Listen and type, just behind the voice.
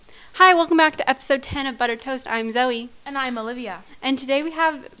Hi, welcome back to episode 10 of Butter Toast. I'm Zoe. And I'm Olivia. And today we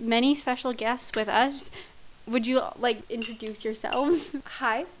have many special guests with us. Would you introduce yourselves?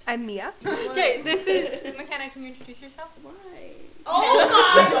 Hi, I'm Mia. Okay, this is McKenna. Can you introduce yourself? Why?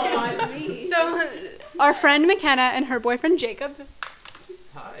 Oh my god! Me. So, our friend McKenna and her boyfriend Jacob.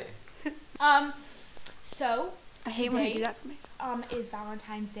 Hi. So I hate when I do that for myself. is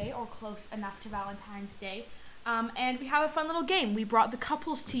Valentine's Day, or close enough to Valentine's Day. And we have a fun little game. We brought the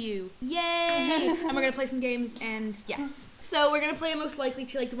couples to you. Yay! And we're gonna play some games, and yes. So we're gonna play most likely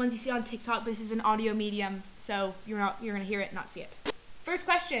to the ones you see on TikTok, but this is an audio medium, so you're gonna hear it, not see it. First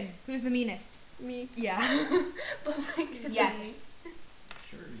question, who's the meanest? Me. Yeah. Yes.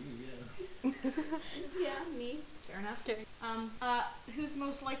 Sure, you, yeah. Yeah, me. Fair enough. Okay. Who's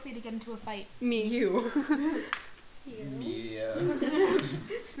most likely to get into a fight? Me. You. Me,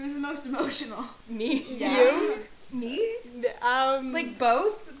 Who's the most emotional? Me. You? Me? Like,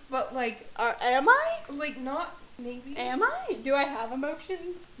 Both, but am I? not maybe. Am I? Do I have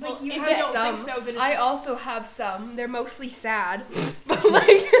emotions? Well, You if have you don't some. think so, then it's I also have some. They're mostly sad. But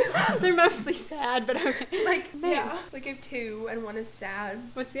They're mostly sad, but okay. yeah. I have two and one is sad.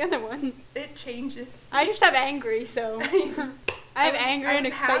 What's the other one? It changes. I just have angry, so I have anger and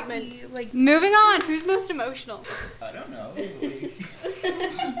excitement. Happy, Moving on, who's most emotional? I don't know.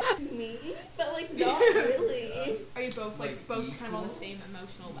 Me? But not really. Are you both Like kind of on the equal? same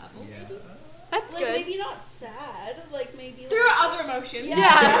emotional level? Yeah. That's good. Maybe not sad. Maybe There are other emotions. Yeah.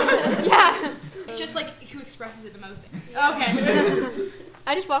 Yeah. It's just who expresses it the most. Okay.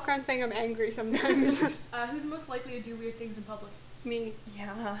 I just walk around saying I'm angry sometimes. Who's most likely to do weird things in public? Me.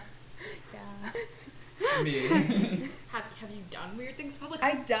 Yeah. Me. Have you done weird things in public?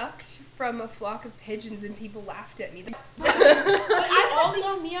 I ducked from a flock of pigeons and people laughed at me. But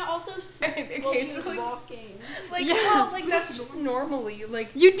Mia also said while she was Occasionally. walking. That's just normally You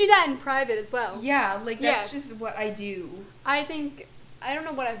do that in private as well. yeah, that's Yes. just what I do. I don't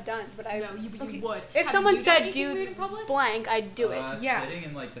know what I've done, but No, you would. if Have someone you done said anything do weird in public? blank, I'd do it. Yeah. Sitting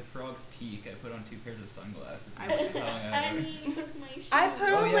in the Frog's Peak, I put on 2 pairs of sunglasses. I And was- she's telling Oh, her. Um, my shoes. I put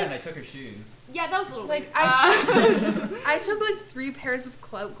Oh on yeah, and I took her shoes. Yeah, that was a little weird. I took 3 pairs of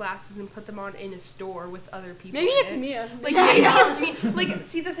clout glasses and put them on in a store with other people. Maybe in it's it. Mia. Maybe it's me.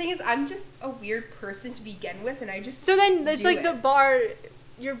 See, the thing is, I'm just a weird person to begin with, and I just So then it's do the it. bar.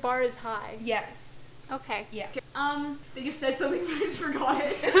 Your bar is high. Yes. Okay. Yeah. They just said something, but I just forgot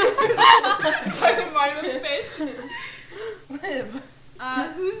it. I reminded of the fish. Live.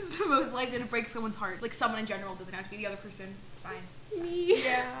 Who's the most likely to break someone's heart? Someone in general, doesn't have to be the other person. It's fine. Me.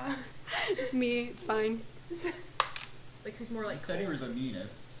 Yeah. It's me. It's fine. Who's more You said you were the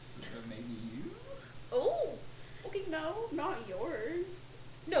meanest. So maybe you? Oh. Okay, no, not yours.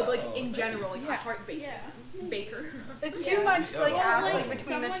 No, but Oh, in general, yeah. a heart baker. Yeah. Baker. It's Yeah. too much Well, ask like, between the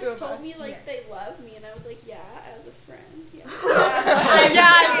someone's two of told us. me Yeah. they love me, and I was like, yeah, as a friend. Yeah.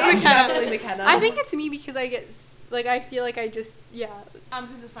 Yeah, it's McKenna. Definitely McKenna. I think it's me because I get I feel like I just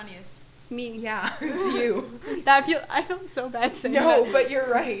Who's the funniest? me. Yeah, it's you. I feel so bad saying No, that. but you're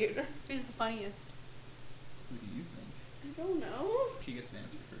right. Who's the funniest? Who do you think? I don't know. She gets to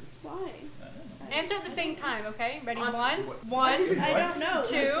answer first. Why? I don't know. Answer at the same time, okay? Ready? On- One, What? one, I don't know. That's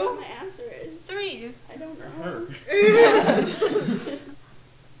Two. what my answer is. 3. I don't know. Her.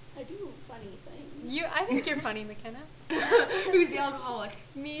 I do funny things. I think you're funny, McKenna. Who's the alcoholic?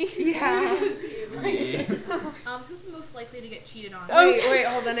 Me. Yeah. Me. Who's the most likely to get cheated on? Oh, Wait,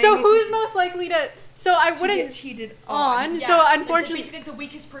 hold on. So who's most likely to? So I to get wouldn't cheated on. Yeah, So unfortunately, basically the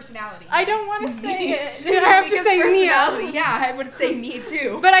weakest personality. I don't want to say it. I have to Because say personality, Mia. yeah, I would say me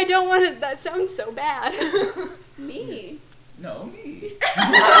too. But I don't want to. That sounds so bad. Me. No, me.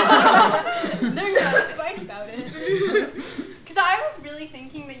 They're gonna fight about it. Because I was really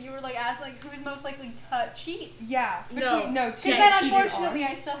thinking that you were asked who's most likely to cheat. Yeah. No. No. Because To then get cheated unfortunately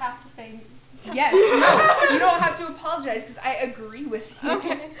on. I still have to say. Yes. No. You don't have to apologize because I agree with you.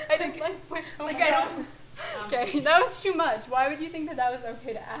 Okay. I didn't I don't. Okay, that was too much. Why would you think that was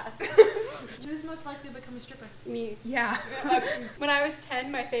okay to ask? Who's most likely to become a stripper? Me. Yeah. When I was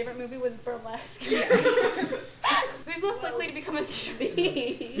 10, my favorite movie was Burlesque. Who's most likely to become a stripper?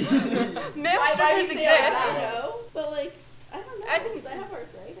 Me. Male Why strippers do you say that? exist. No, but I don't know. I think- because I have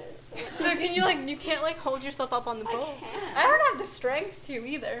arthritis. So can you can't hold yourself up on the I pole? can. I don't have the strength to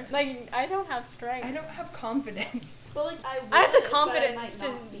either. I don't have strength. I don't have confidence. But I have the would, but confidence might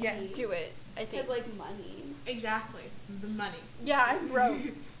to not be. do it, I think. Because money. Exactly. The money. Yeah, I'm broke.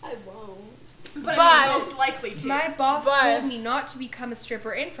 I won't. But But- most likely to. My boss But- told me not to become a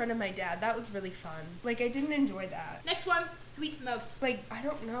stripper in front of my dad. That was really fun. I didn't enjoy that. Next one. Who eats the most? Like, I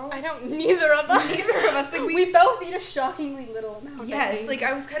don't know. Neither of us. Neither of us. Like, We both eat a shockingly little amount. Yes, like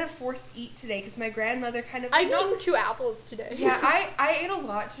I was kind of forced to eat today because my grandmother kind of. I ate 2 apples today. Yeah, I ate a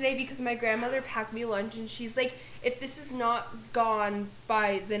lot today because my grandmother packed me lunch and she's like, if this is not gone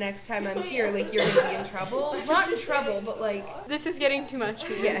by the next time I'm here, like you're gonna be in trouble. Not in trouble, but like. This is getting too much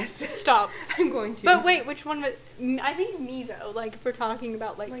for you. Yes. Stop. I'm going to. But wait, which one was? I think me though. Like if we're talking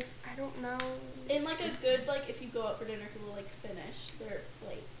about like. Like I don't know. In like a good, like if you go out for dinner, people like finish their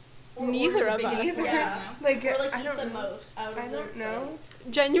plate. Neither order of the us. biggest portion, Yeah. you know? Like Or like I eat don't the know. most out of I their don't know.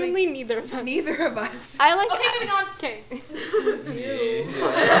 Genuinely, neither of us. Neither of us. I like. Okay, moving on. Okay.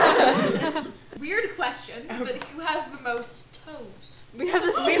 Weird question, but who has the most toes? We have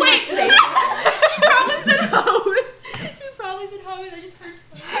the same. Wait. Same. She probably said hose. She probably said hose. I just heard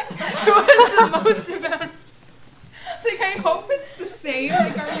toes. Who has the most amount? Like I hope it's the same.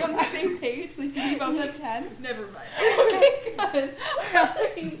 Like are we on the same page? Like did you both have 10? Never mind.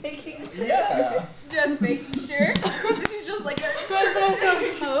 Okay, good. Yeah. Just making sure. This is just like a.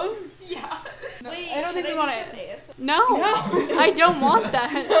 Yeah. Wait, I don't think we want it. to. No. No. I don't want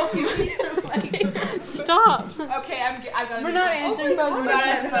that. Stop. Okay, I gotta. We're not answering God. both. We're not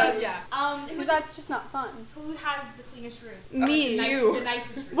answering both. Yeah. Because Who's that's just not fun. who has the cleanest room? Me. The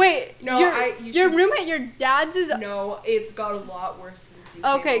nicest room. Wait. No, your, you your should- room at your dad's is. No, it's got a lot worse since you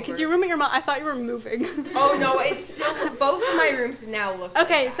Okay, came because over. your room at your mom. I thought you were moving. Oh no, it's still both of my rooms now look.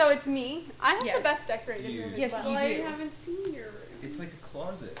 Okay, like so it's me. I have Yes. the best decorated You- room. as Yes, well. you do. I haven't seen your room. It's like a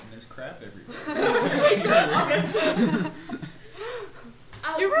closet and there's crap everywhere.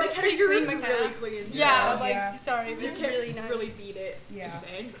 Your room's McKenna, pretty your clean, room's McKenna. really clean. Yeah, So, like yeah. sorry, but it's really nice. Really beat it. Yeah. Just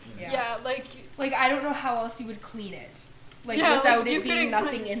saying. Yeah, like Like I don't know how else you would clean it. Like Yeah, like, without you it being couldn't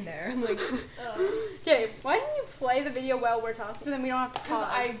nothing in there. Like okay. Why didn't you play the video while we're talking? So then we don't have to Because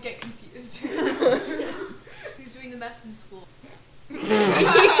pause. I get confused. Who's doing the best in school?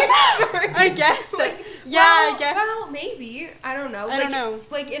 I guess. I guess. Well, maybe. I don't know. I don't know.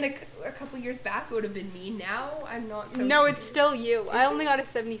 Like in a couple years back, it would have been me. Now I'm not so. No, sure. it's still you. I only got a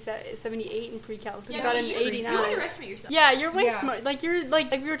 78 in pre-calc. You got an 89. You underestimate yourself. Yeah, you're way Yeah. smart. Like you're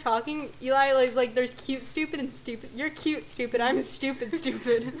like we were talking. Eli was like, "There's cute, stupid, and stupid." You're cute, stupid. I'm stupid,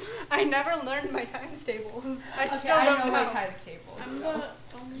 stupid. I never learned my times tables. I Okay, still I don't know know. my times tables. I'm So.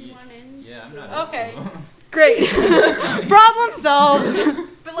 the only one in. Yeah, I'm not. Okay. also. Great. Problem solved.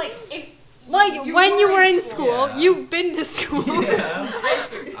 But like, if Like when you were in school, Yeah. you've been to school. Yeah.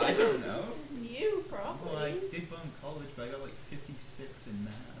 I don't know. You probably. Well, I did well in college, but I got like 56 in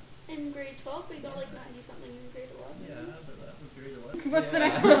math. In grade 12, we got like 90 something in grade 11. Yeah, but that was grade 11. What's the Yeah.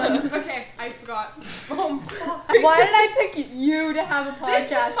 next one? okay, I forgot. Why did I pick you to have a podcast?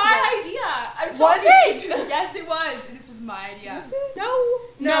 This was my idea. I'm Was telling it? you. Yes, it was. This was my idea.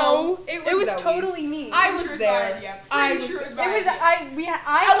 No, it was Zoe's. totally me. I Pretty was sure it there. my idea. I Pretty was- sure it was it my It was idea.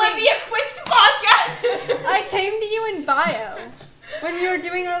 I Olivia quits the podcast. I came to you in bio. When we were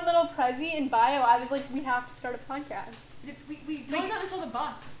doing our little prezi in bio, I was like, we have to start a podcast. we talked about this on the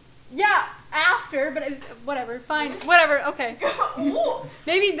bus. Yeah, after, but it was whatever. Fine, whatever. Okay. Ooh,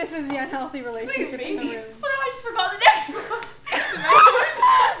 Maybe this is the unhealthy relationship in the maybe. room. Oh no, I just forgot the next one.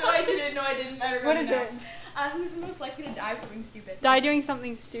 No, I didn't. I remember What is now. it? Who's the most likely to die of something stupid? Die doing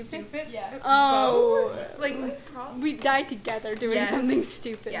something stupid. Stupid. Yeah. Oh, Like we died together doing Yes. something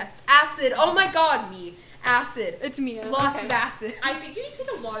stupid. yes, acid. Oh my God, me acid. It's Mia. Lots Okay. of acid. I think you need to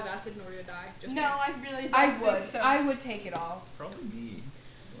take a lot of acid in order to die. Just No, saying. I really don't I think would. so. I would take it all. Probably me.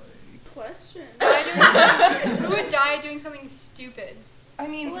 Like, Question. Who would die doing something stupid? I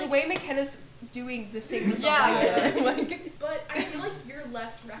mean, Like- the way McKenna's doing the thing with Yeah. the lighter, like But I feel like you're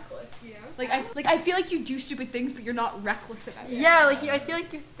less reckless, you know? Like I feel like you do stupid things, but you're not reckless about it. Yeah, like I feel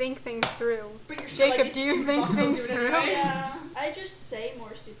like you think things through. But you're still Jacob, like, do it's you stupid, think I'll still things do it through? anyway. Yeah. I just say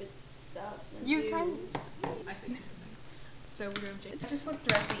more stupid stuff than You do. kind I say stupid things. So we're doing Jake. just look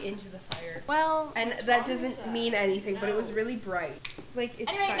directly into the fire. Well, And What's that wrong doesn't with that? mean anything, but it was No. really bright. Like it's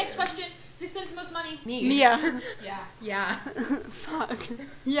Anyway, fire. next question. Who spends the most money? Me. Mia. Yeah. Yeah. Fuck.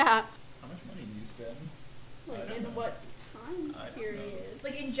 Yeah. how much money do you spend? I Like don't in know. what time I don't period?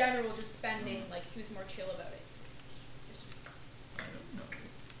 Like in general, just spending, like who's more chill about it? Just,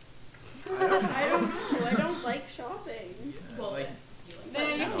 I don't know. I don't know. I don't like shopping. well, like, then, do you like Then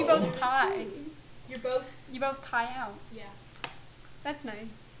I that? guess you No. both tie. You're both, You both tie out. yeah. That's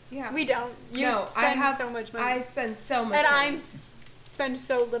nice. Yeah. We don't. You No, I spend have- so much money. I spend so much. and money. I'm spend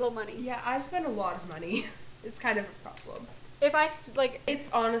so little money. Yeah, I spend a lot of money. It's kind of a problem. If I like It's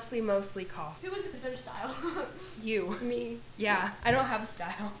honestly mostly coffee. Who is this better style? You. me, Yeah, I don't have a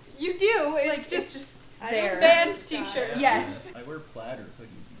style. you do. Like It's just just I there. don't Band have a style. t-shirt. Yes. I wear plaid or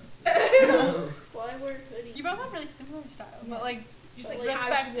hoodies and that's Why wear hoodies? You both have really similar style, but like Just But, like like,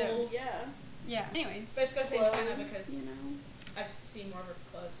 respective. casual. Yeah. Yeah. Anyways. But it's gotta say Clothes, Hannah because you know. I've seen more of her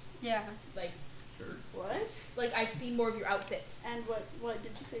clothes. Yeah. Like Sure. What? I've seen more of your outfits. And what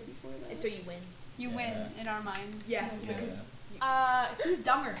did you say before that? So you win. You win in our minds. Yes, Yeah. because who's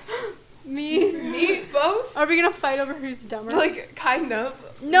dumber? Me. Me, both. Are we gonna fight over who's dumber? Like, kind of.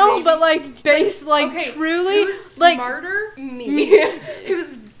 no, maybe. but like base, like Okay, truly, Who's like smarter? Me.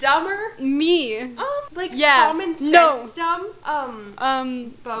 Who's dumber? me. Like Yeah, common sense no. dumb.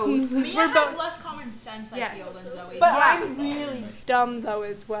 Both. Mia We're has both- less common sense, I Yes. feel, than Zoe. But Yeah. I'm really dumb though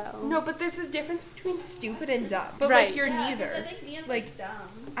as well. No, but there's a difference between stupid and dumb. But Right. like you're Yeah, 'cause neither. I think Mia's Like, like dumb.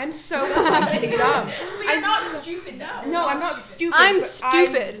 I'm so fucking dumb. But you're I'm not so- stupid now. No, I'm not stupid. I'm but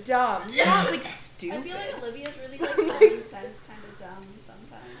stupid. I'm dumb. You're not like I stupid. feel like Olivia's really like common sense, kind of dumb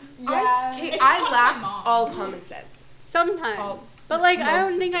sometimes. Okay, If you I talk to lack my mom. all common sense. Sometimes. All, But like, I most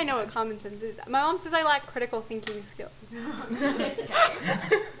don't of think the I know time. what common sense is. My mom says I lack critical thinking skills.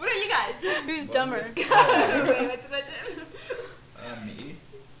 What are you guys? Who's dumber? Wait, what's the question? Me.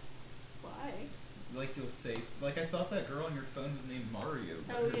 Why? Like you'll say, like I thought that girl on your phone was named Mario.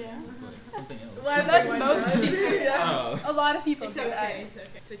 But Oh, her yeah. name was, like something else. Well, that's most people. Oh. A lot of people It's do okay. X. It's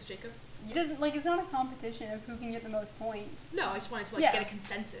okay. So it's Jacob? It doesn't like it's not a competition of who can get the most points. No, I just wanted to like Yeah. get a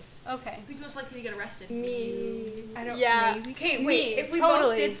consensus. Okay. Who's most likely to get arrested? Me. I don't. Yeah. Maybe. Okay, Me, wait. If we both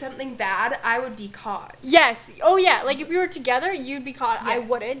totally. did something bad, I would be caught. Yes. Oh yeah. Like if we were together, you'd be caught. I Yes.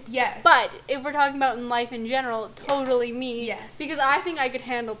 wouldn't. Yes. But if we're talking about in life in general, totally me. Yes. Because I think I could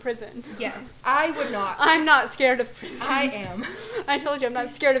handle prison. yes, I would not. I'm not scared of prison. I am. I told you I'm not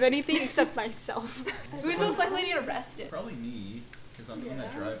scared of anything except myself. Who's most likely to get arrested? Probably me, because I'm the one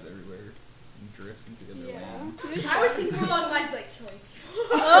that Yeah. drives everywhere and drifts into the other lane. Yeah. I was thinking more along the lines of like killing.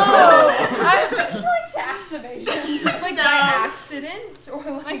 I was thinking like tax evasion. Like by accident or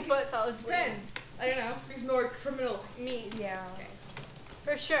My like. foot fell asleep. Depends. I don't know. Who's more criminal? Me. Yeah.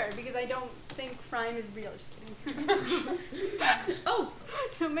 For sure, because I don't think crime is real. Just kidding. Oh,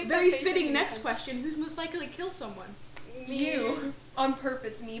 Don't make very that face fitting at me. next question. Who's most likely to kill someone? You. On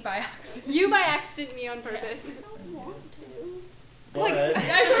purpose, me by accident. You by accident, me on purpose. I don't want to. Like- What? You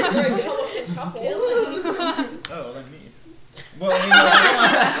guys are a very colorful couple. Oh, then me. Well, I mean,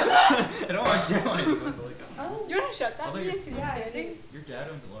 I don't want to get myself, but like, Oh. You wanna shut that? Although Mia? you're- 'Cause you're standing. your dad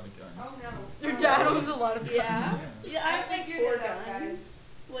owns a lot of guns. no. Your dad owns a lot of. Yeah. Yeah. Yeah, I have like figured 4 it out, guns. guys.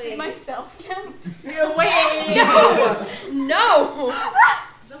 Wait. Does myself count? Wait. No! No!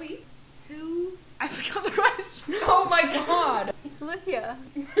 Zoe, who? I forgot the question. Oh my god! Lydia.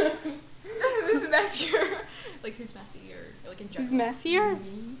 Who's messier? Like who's messier? Like in general. Who's messier?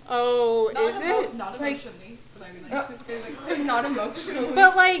 Oh, Not is it? Not Like- emotionally, but I mean like physically. Not emotionally.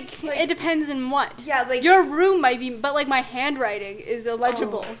 But like, it depends in what. yeah, like Your room might be, but like my handwriting is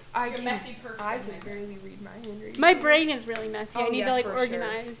illegible. I You're a can, messy person. I can barely read my handwriting. My brain is really messy. I Oh, need yeah, to like for sure.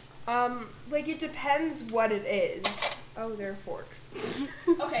 organize. Like it depends what it is. Oh, there are forks.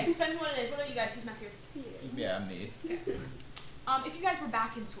 Okay, depends on what it is. What are you guys? Who's messier? Yeah, me. If you guys were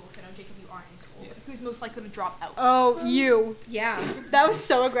back in school, because I know Jacob, you aren't in school. Yeah. Who's most likely to drop out? Oh, you. Yeah. That was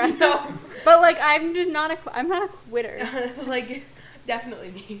so aggressive. No. But like, I'm just not I'm not a quitter. Like, definitely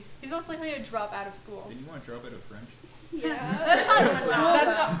me. Who's most likely to drop out of school? Did you want to drop out of French? Yeah. That's not school.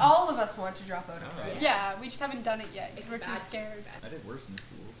 That's not all of us want to drop out of Oh. French. Yeah, we just haven't done it yet because It's we're too bad. scared. I did worse in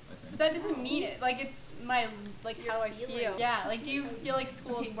school, I But think. that doesn't mean it. Like it's my like Your how I feeling. feel. Yeah, like do you feel like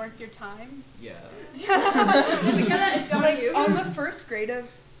school is worth your time? Yeah. It's not Like you. on the first grade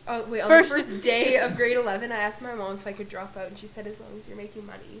of on the first day of grade 11, I asked my mom if I could drop out, and she said, "As long as you're making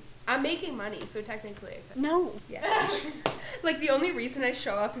money." I'm making money, so technically I could. No. Yeah. Like the only reason I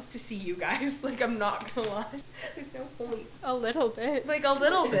show up is to see you guys. Like I'm not gonna lie. There's no point. A little bit. Like a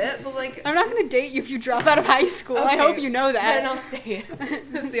little bit, but like I'm not gonna date you if you drop out of high school. I Okay, hope you know then that. I'll say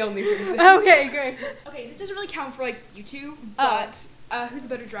it. That's the only reason. Okay, great. Okay, this doesn't really count for like you two, Oh. but who's a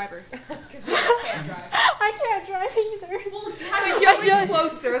better driver? Because we can't drive. I can't drive either. Well, Like, you're Yeah. like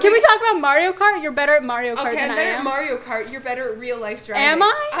closer. Can we like- talk about Mario Kart? You're better at Mario Kart Okay, than I'm I better at am. Mario Kart. You're better at real life driving. Am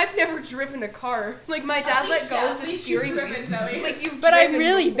I? I've never driven a car. Like my dad let go of the steering wheel. Like you've But I'm driven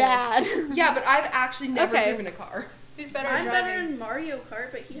really before. bad. Yeah, but I've actually never Okay. driven a car. Who's better at I'm driving? better in Mario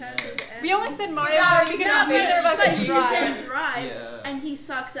Kart, but he has his end. We only said Mario Yeah, Kart because yeah, neither of us but can you drive. can drive, Yeah. and he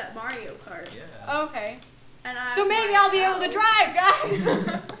sucks at Mario Kart. Yeah. Okay. And I. So maybe I'll be able to drive, guys.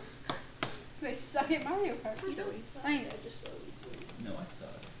 I suck at Mario Kart. He's always sucked. I know. I just always win. No, I suck.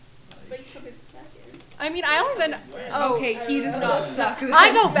 But you come in second. I mean, I always end. Oh, Okay, he does not suck.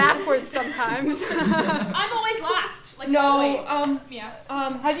 I go backwards sometimes. I'm always last. Like No, always. Yeah.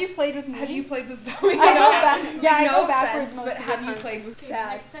 Have you played with me? Have you played with Zoe? I go back. Yeah, I no go backwards offense, most but of the have you time. played with? Okay, Sad.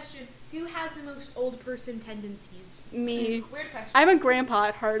 next question. Who has the most old person tendencies? Me. Weird question. I'm a grandpa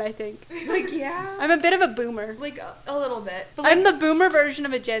at heart, I think. Like yeah. I'm a bit of a boomer. Like a little bit. But like, I'm the boomer version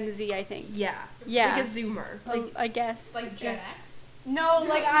of a Gen Z, I think. yeah. Yeah. Like a Zoomer. Like, I guess. Like Gen X? No,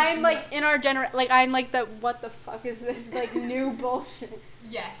 like I'm like in our like I'm like the what the fuck is this like new bullshit.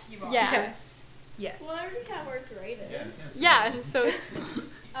 Yes, you are. Yeah. Yes. Yes. Well, I already have arthritis. Yeah, I was gonna say. Yeah, so it's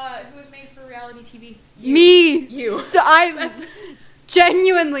Who was made for reality TV? me. You. So I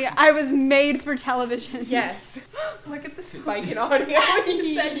genuinely I was made for television. Yes. Look at the spike in audio when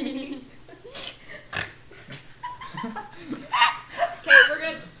you said me. Okay, we're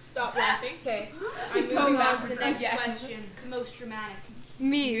gonna stop laughing. Okay. I'm moving back to the next again. question. The most dramatic.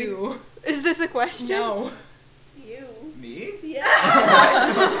 Me. You. Is this a question? No. You. Me? Yeah.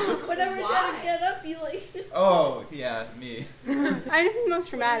 Whenever I try Why? to get up, you like. Oh, yeah, me. I'm the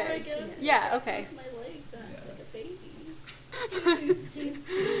most Whenever I dramatic. get up, Yeah, okay. my legs act Yeah. like a baby.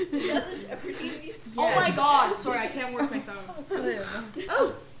 Is that the Jeopardy? Oh my god. Sorry, I can't work my phone.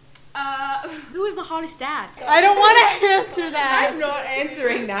 Oh. Who is the hottest dad? I don't want to answer that. I'm not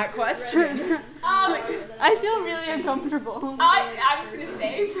answering that question. I feel really uncomfortable. I'm just gonna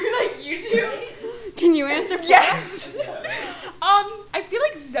say for like you two. Can you answer? Yes. I feel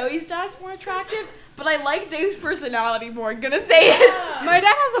like Zoe's dad's more attractive, but I like Dave's personality more. I'm gonna say it. My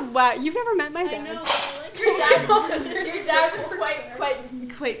dad has a wow. You've never met my I dad. know. I like Your dad was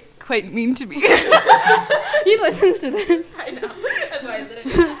quite mean to me. He listens to this. I know. That's why I said it. He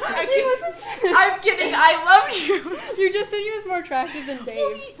listens to this. I'm kidding. I love you. You just said he was more attractive than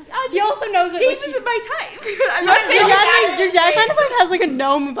Dave. I He also knows that Dave like, isn't my type. I'm not saying your your dad, dad. your dad kind of like has like a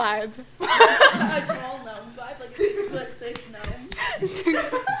gnome vibe. a tall gnome vibe, like a 6'6" gnome.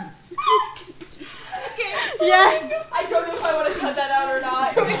 Okay. Yeah, I don't know if I want to cut that out or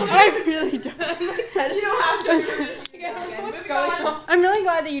not. I really don't. You don't have to. You're just What's going on? I'm really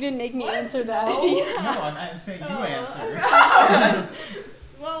glad that you didn't make me answer that. No, I'm saying you answer.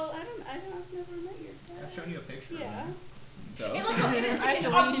 Well, I've never met your dad. I've shown you a picture. Yeah. So, in like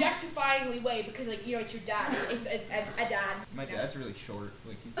an objectifyingly way because like you know it's your dad. It's a dad. my dad's really short.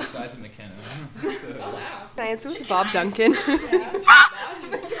 Like, he's the size of McKenna. So, Oh wow. Can I answer with Bob Duncan?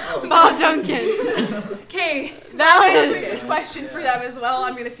 Bob Duncan. Okay. That Answering was this question for them as well.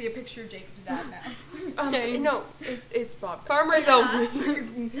 I'm gonna see a picture of Jacob's dad now. Okay. No, it's Bob. Farmers only.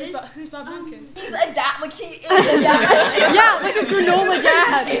 Who's Bob Duncan? He's a dad. Like he is a dad. yeah, like a granola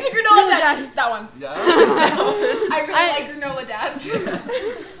dad. He's a granola dad. That one. yeah. I really like granola dads.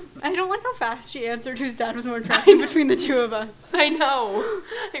 I don't like how fast she answered whose dad was more attractive between the two of us. I know.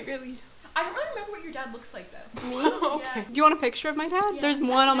 I really. I don't really remember what your dad looks like though. Me? Okay. Do you want a picture of my dad? There's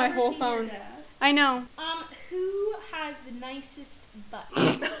one on my Never whole seen your phone. dad. I know. Who has the nicest butt?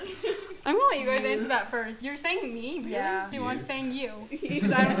 I'm gonna let you guys answer that first. You're saying me? Really? Yeah. You want saying you?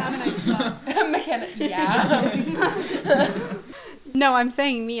 Because I don't have a nice butt. McKenna. Yeah. No, I'm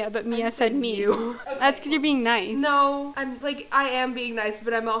saying Mia, but Mia said me. You. That's because you're being nice. No, I am being nice,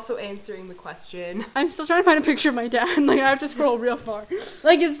 but I'm also answering the question. I'm still trying to find a picture of my dad. Like, I have to scroll real far.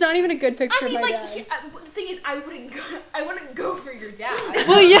 Like, it's not even a good picture I mean, of my like dad. the thing is, I wouldn't go for your dad.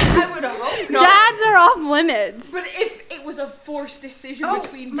 Well, yeah. I would hope not. Dads are off limits. But if it was a forced decision Oh,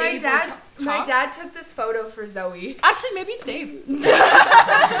 between my Dave dad. or My Tom, dad took this photo for Zoe. actually maybe it's Dave.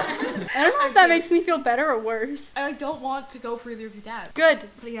 I don't know if that makes me feel better or worse. I don't want to go for either of your dads. Good.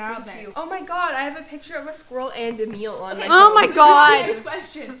 Putting it out there. Oh my god, I have a picture of a squirrel and a meal on my Oh phone. my god. Next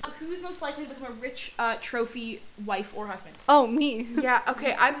question. Who's most likely to become a rich trophy wife or husband? Oh, me. Yeah,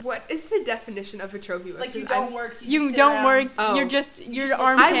 okay, what is the definition of a trophy wife? Like you 'Cause don't I'm- work. You just sit don't around. work. Oh. You're just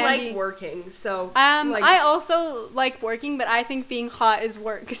arm I candy. like working, so like, I also like working, but I think being hot is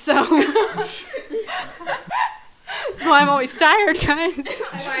work, so. So I'm always tired, guys.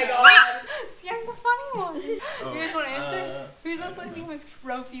 Oh my god. See, I'm the funny one. Oh, You guys want to answer? Who's most likely to become a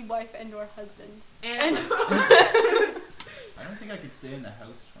trophy wife and or husband? And I don't think I could stay in the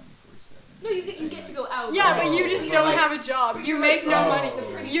house 24/7. no, you get to go out. Yeah, Oh. but you just don't have a job. You make no Oh. money.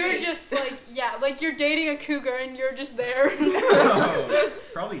 The You're face. just like, yeah, like you're dating a cougar and you're just there. Oh,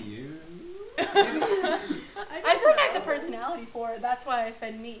 probably you. I think I have the personality for it. That's why I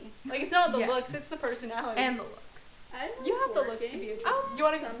said me. Like, it's not the Yeah. looks, it's the personality. and the looks. I like you have the looks to working. be a trophy. Oh, you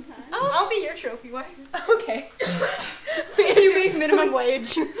want to? Sometimes. I'll be your trophy wife. Okay. You make minimum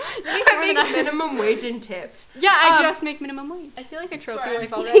wage. I make minimum wage and tips. Yeah, I Um, just make minimum wage. I feel like a trophy Sorry,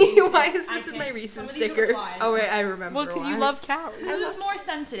 wife I'm already. Why is I this in my can't. recent Some of these are stickers? replies. Oh wait, I remember. Well, because you why. love cows. Who's more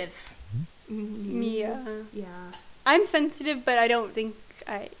sensitive? Mia. Yeah. I'm sensitive, but I don't think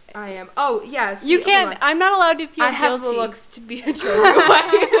I am. Oh, yes. You can't. I'm not allowed to feel I have guilty. the looks to be a trophy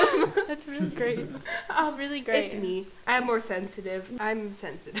wife. That's really great. That's really great. It's me. I'm more sensitive. I'm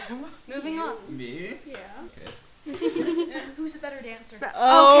sensitive. Moving on. Me? Yeah. Okay. Who's a better dancer?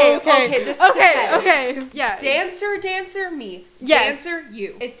 Okay, this depends. Okay. Yeah. Dancer, me. Yes. Dancer,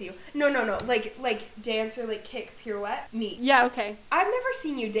 you. It's you. No. Like dancer, like kick, pirouette, me. Yeah. Okay. I've never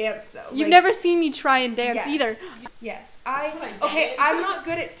seen you dance though. You've Like, never seen me try and dance yes. either. Yes, what I'm not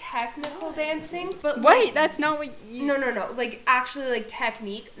good at technical dancing, but Wait, like, that's not what you. no. Like actually, like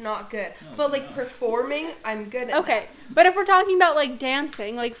technique, not good. But like performing, I'm good at. Okay, but if we're talking about like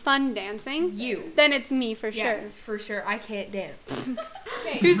dancing, like fun dancing, You. then it's me for Yes, for sure. I can't dance.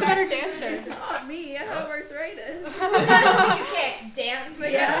 Okay. sure. Who's the better dancer? It's not me. I have arthritis. You can't dance,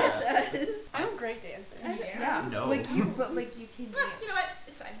 but Yeah, it does. I'm a great dancer. Yeah. No. Like you, but like you can dance. You know what?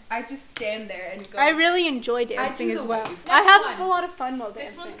 It's fine. I just stand there and go. I really enjoy dancing do as the well. wave. I Next have one. a lot of fun while dancing.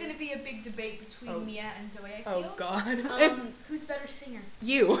 This one's gonna be a big debate between Oh. Mia and Zoe. I feel. Oh God. Who's the better singer?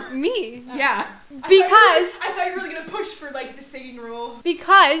 You. me. Yeah. Because I thought you were really gonna push for like the singing rule.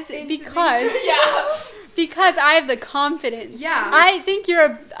 because Yeah. because I have the confidence. Yeah. I think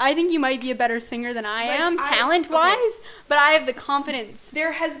you might be a better singer than I Like, am, I- talent-wise, but I have the confidence.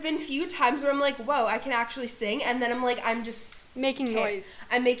 There has been few times where I'm like, whoa, I can actually sing, and then I'm like, I'm just Making can't. noise.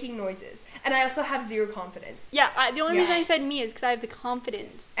 I'm making noises, and I also have zero confidence. Yeah, the only reason I Yes. said me is because I have the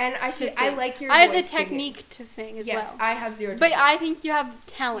confidence. And I feel To I sing. like your. I have the voice singing. technique to sing as Yes, well. I have zero. But technique. I think you have You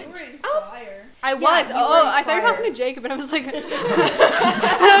talent. were in choir. I Yeah, was. you were Oh, in I thought you were choir. talking to Jacob, and I was like, and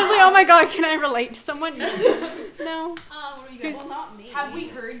I was like, oh my god, can I relate to someone? No, What are you guys? Well, not me. Have we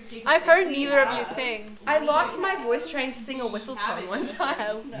heard? Jacob I've sing? heard neither of you sing. I lost my voice trying to sing a whistle tone one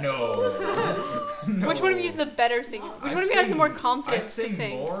time. No. No. Which one of you is the better singer? Which I one of you has the sing- more confidence I to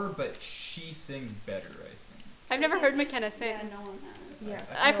sing? more, but she sings better, I think. I've never heard McKenna sing. Yeah, no one has.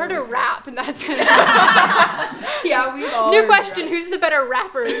 Yeah. I've heard her rap, and that's it. Yeah, we've all. New heard question: that. Who's the better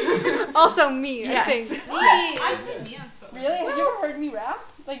rapper? Also me, Yes. I think. I'd say Mia. But Really? Have you ever heard me rap?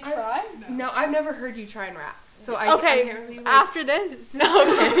 Like try? No, I've never heard you try and rap. So I Okay, I can't really after this.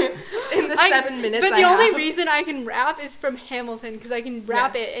 okay. In the 7 minutes. But I the only have. reason I can rap is from Hamilton because I can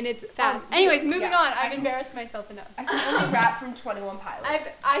rap Yes. it and it's fast. yeah, Anyways, moving yeah. on. I've embarrassed myself enough. I can only rap from 21 Pilots.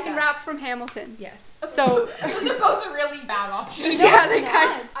 I can Yes. rap from Hamilton. Yes. So those are both really bad options. Yeah, they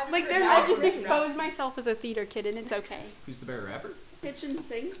kind I've like never they're heard I not just really exposed myself as a theater kid and it's okay. Who's the better rapper? Pitch and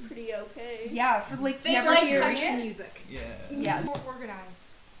sing's pretty okay. Yeah, for like They never like hearing country it. music. Yeah. Yeah. More organized.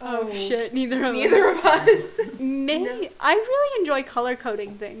 Oh shit, neither of Neither of us. Me? I really enjoy color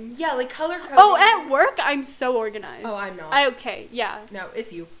coding things. Yeah, like color coding. Oh, at work I'm so organized. Oh, I'm not. Okay, yeah. No,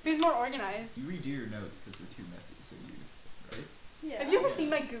 it's you. Who's more organized? You redo your notes because they're too messy, so you, right? Yeah. Have you ever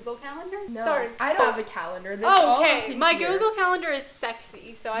seen my Google calendar? No, Sorry. I don't have a calendar. That's Oh, all okay. up in My here. Google calendar is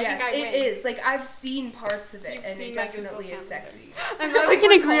sexy, so I yes, think I win. it is. Like I've seen parts of it, You've and seen it my Google definitely is calendar. sexy. I'm glad we Like, can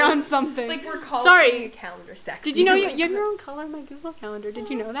we're agree called- on something. Like we're calling Sorry. the calendar sexy. Did you know you have your own color on my Google calendar? Did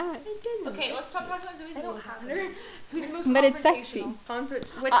you know that? Okay, let's talk about Zoe's I don't Google have calendar. Who's the most But it's sexy.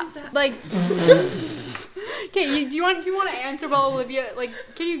 confrontational? Which is that? Like, okay, do you want to answer while Olivia? Like,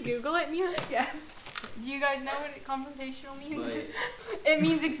 can you Google it, Mia? Yes. Do you guys know what confrontational means? Like- It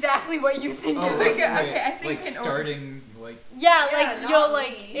means exactly what you think. Oh, it like, means. okay, I think like in order- starting, like, Yeah, Yeah, like not you'll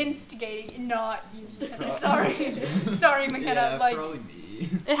like me. instigating, not you. Pro- Sorry, sorry, McKenna. yeah, like probably me.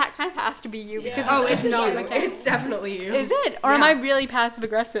 it kind of has to be you because Yeah. it's Oh, just it's not you. McKenna. It's definitely you. Is it? Or am I Yeah. really passive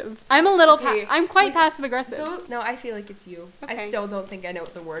aggressive? I'm a little. Okay. I'm quite Like, passive aggressive. No, I feel like it's you. I Okay. still don't think I know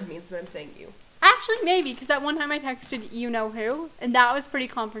what the word means, but I'm saying you. Actually, maybe because that one time I texted you know who, and that was pretty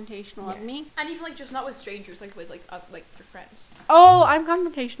confrontational of me. And even like just not with strangers, like with like your friends. Oh, I'm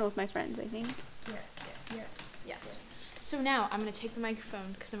confrontational with my friends. I think. Yes. Yes. Yes. So now I'm gonna take the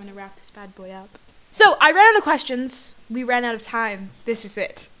microphone because I'm gonna wrap this bad boy up. So I ran out of questions. We ran out of time. This is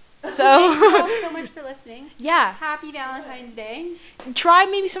it. So Thank you all so much for listening. yeah, Happy Valentine's Day. try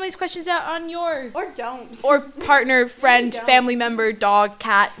maybe some of these questions out on your Or don't. or partner, friend, don't. family member, dog,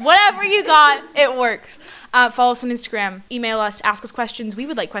 cat, whatever you got, it works. Follow us on Instagram. Email us. Ask us questions. We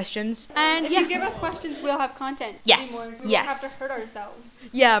would like questions. And If yeah, you give us questions, we'll have content. Yes, Anymore. We yes. won't have to hurt ourselves.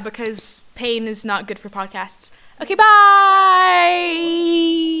 yeah, because pain is not good for podcasts. Okay,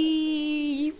 bye.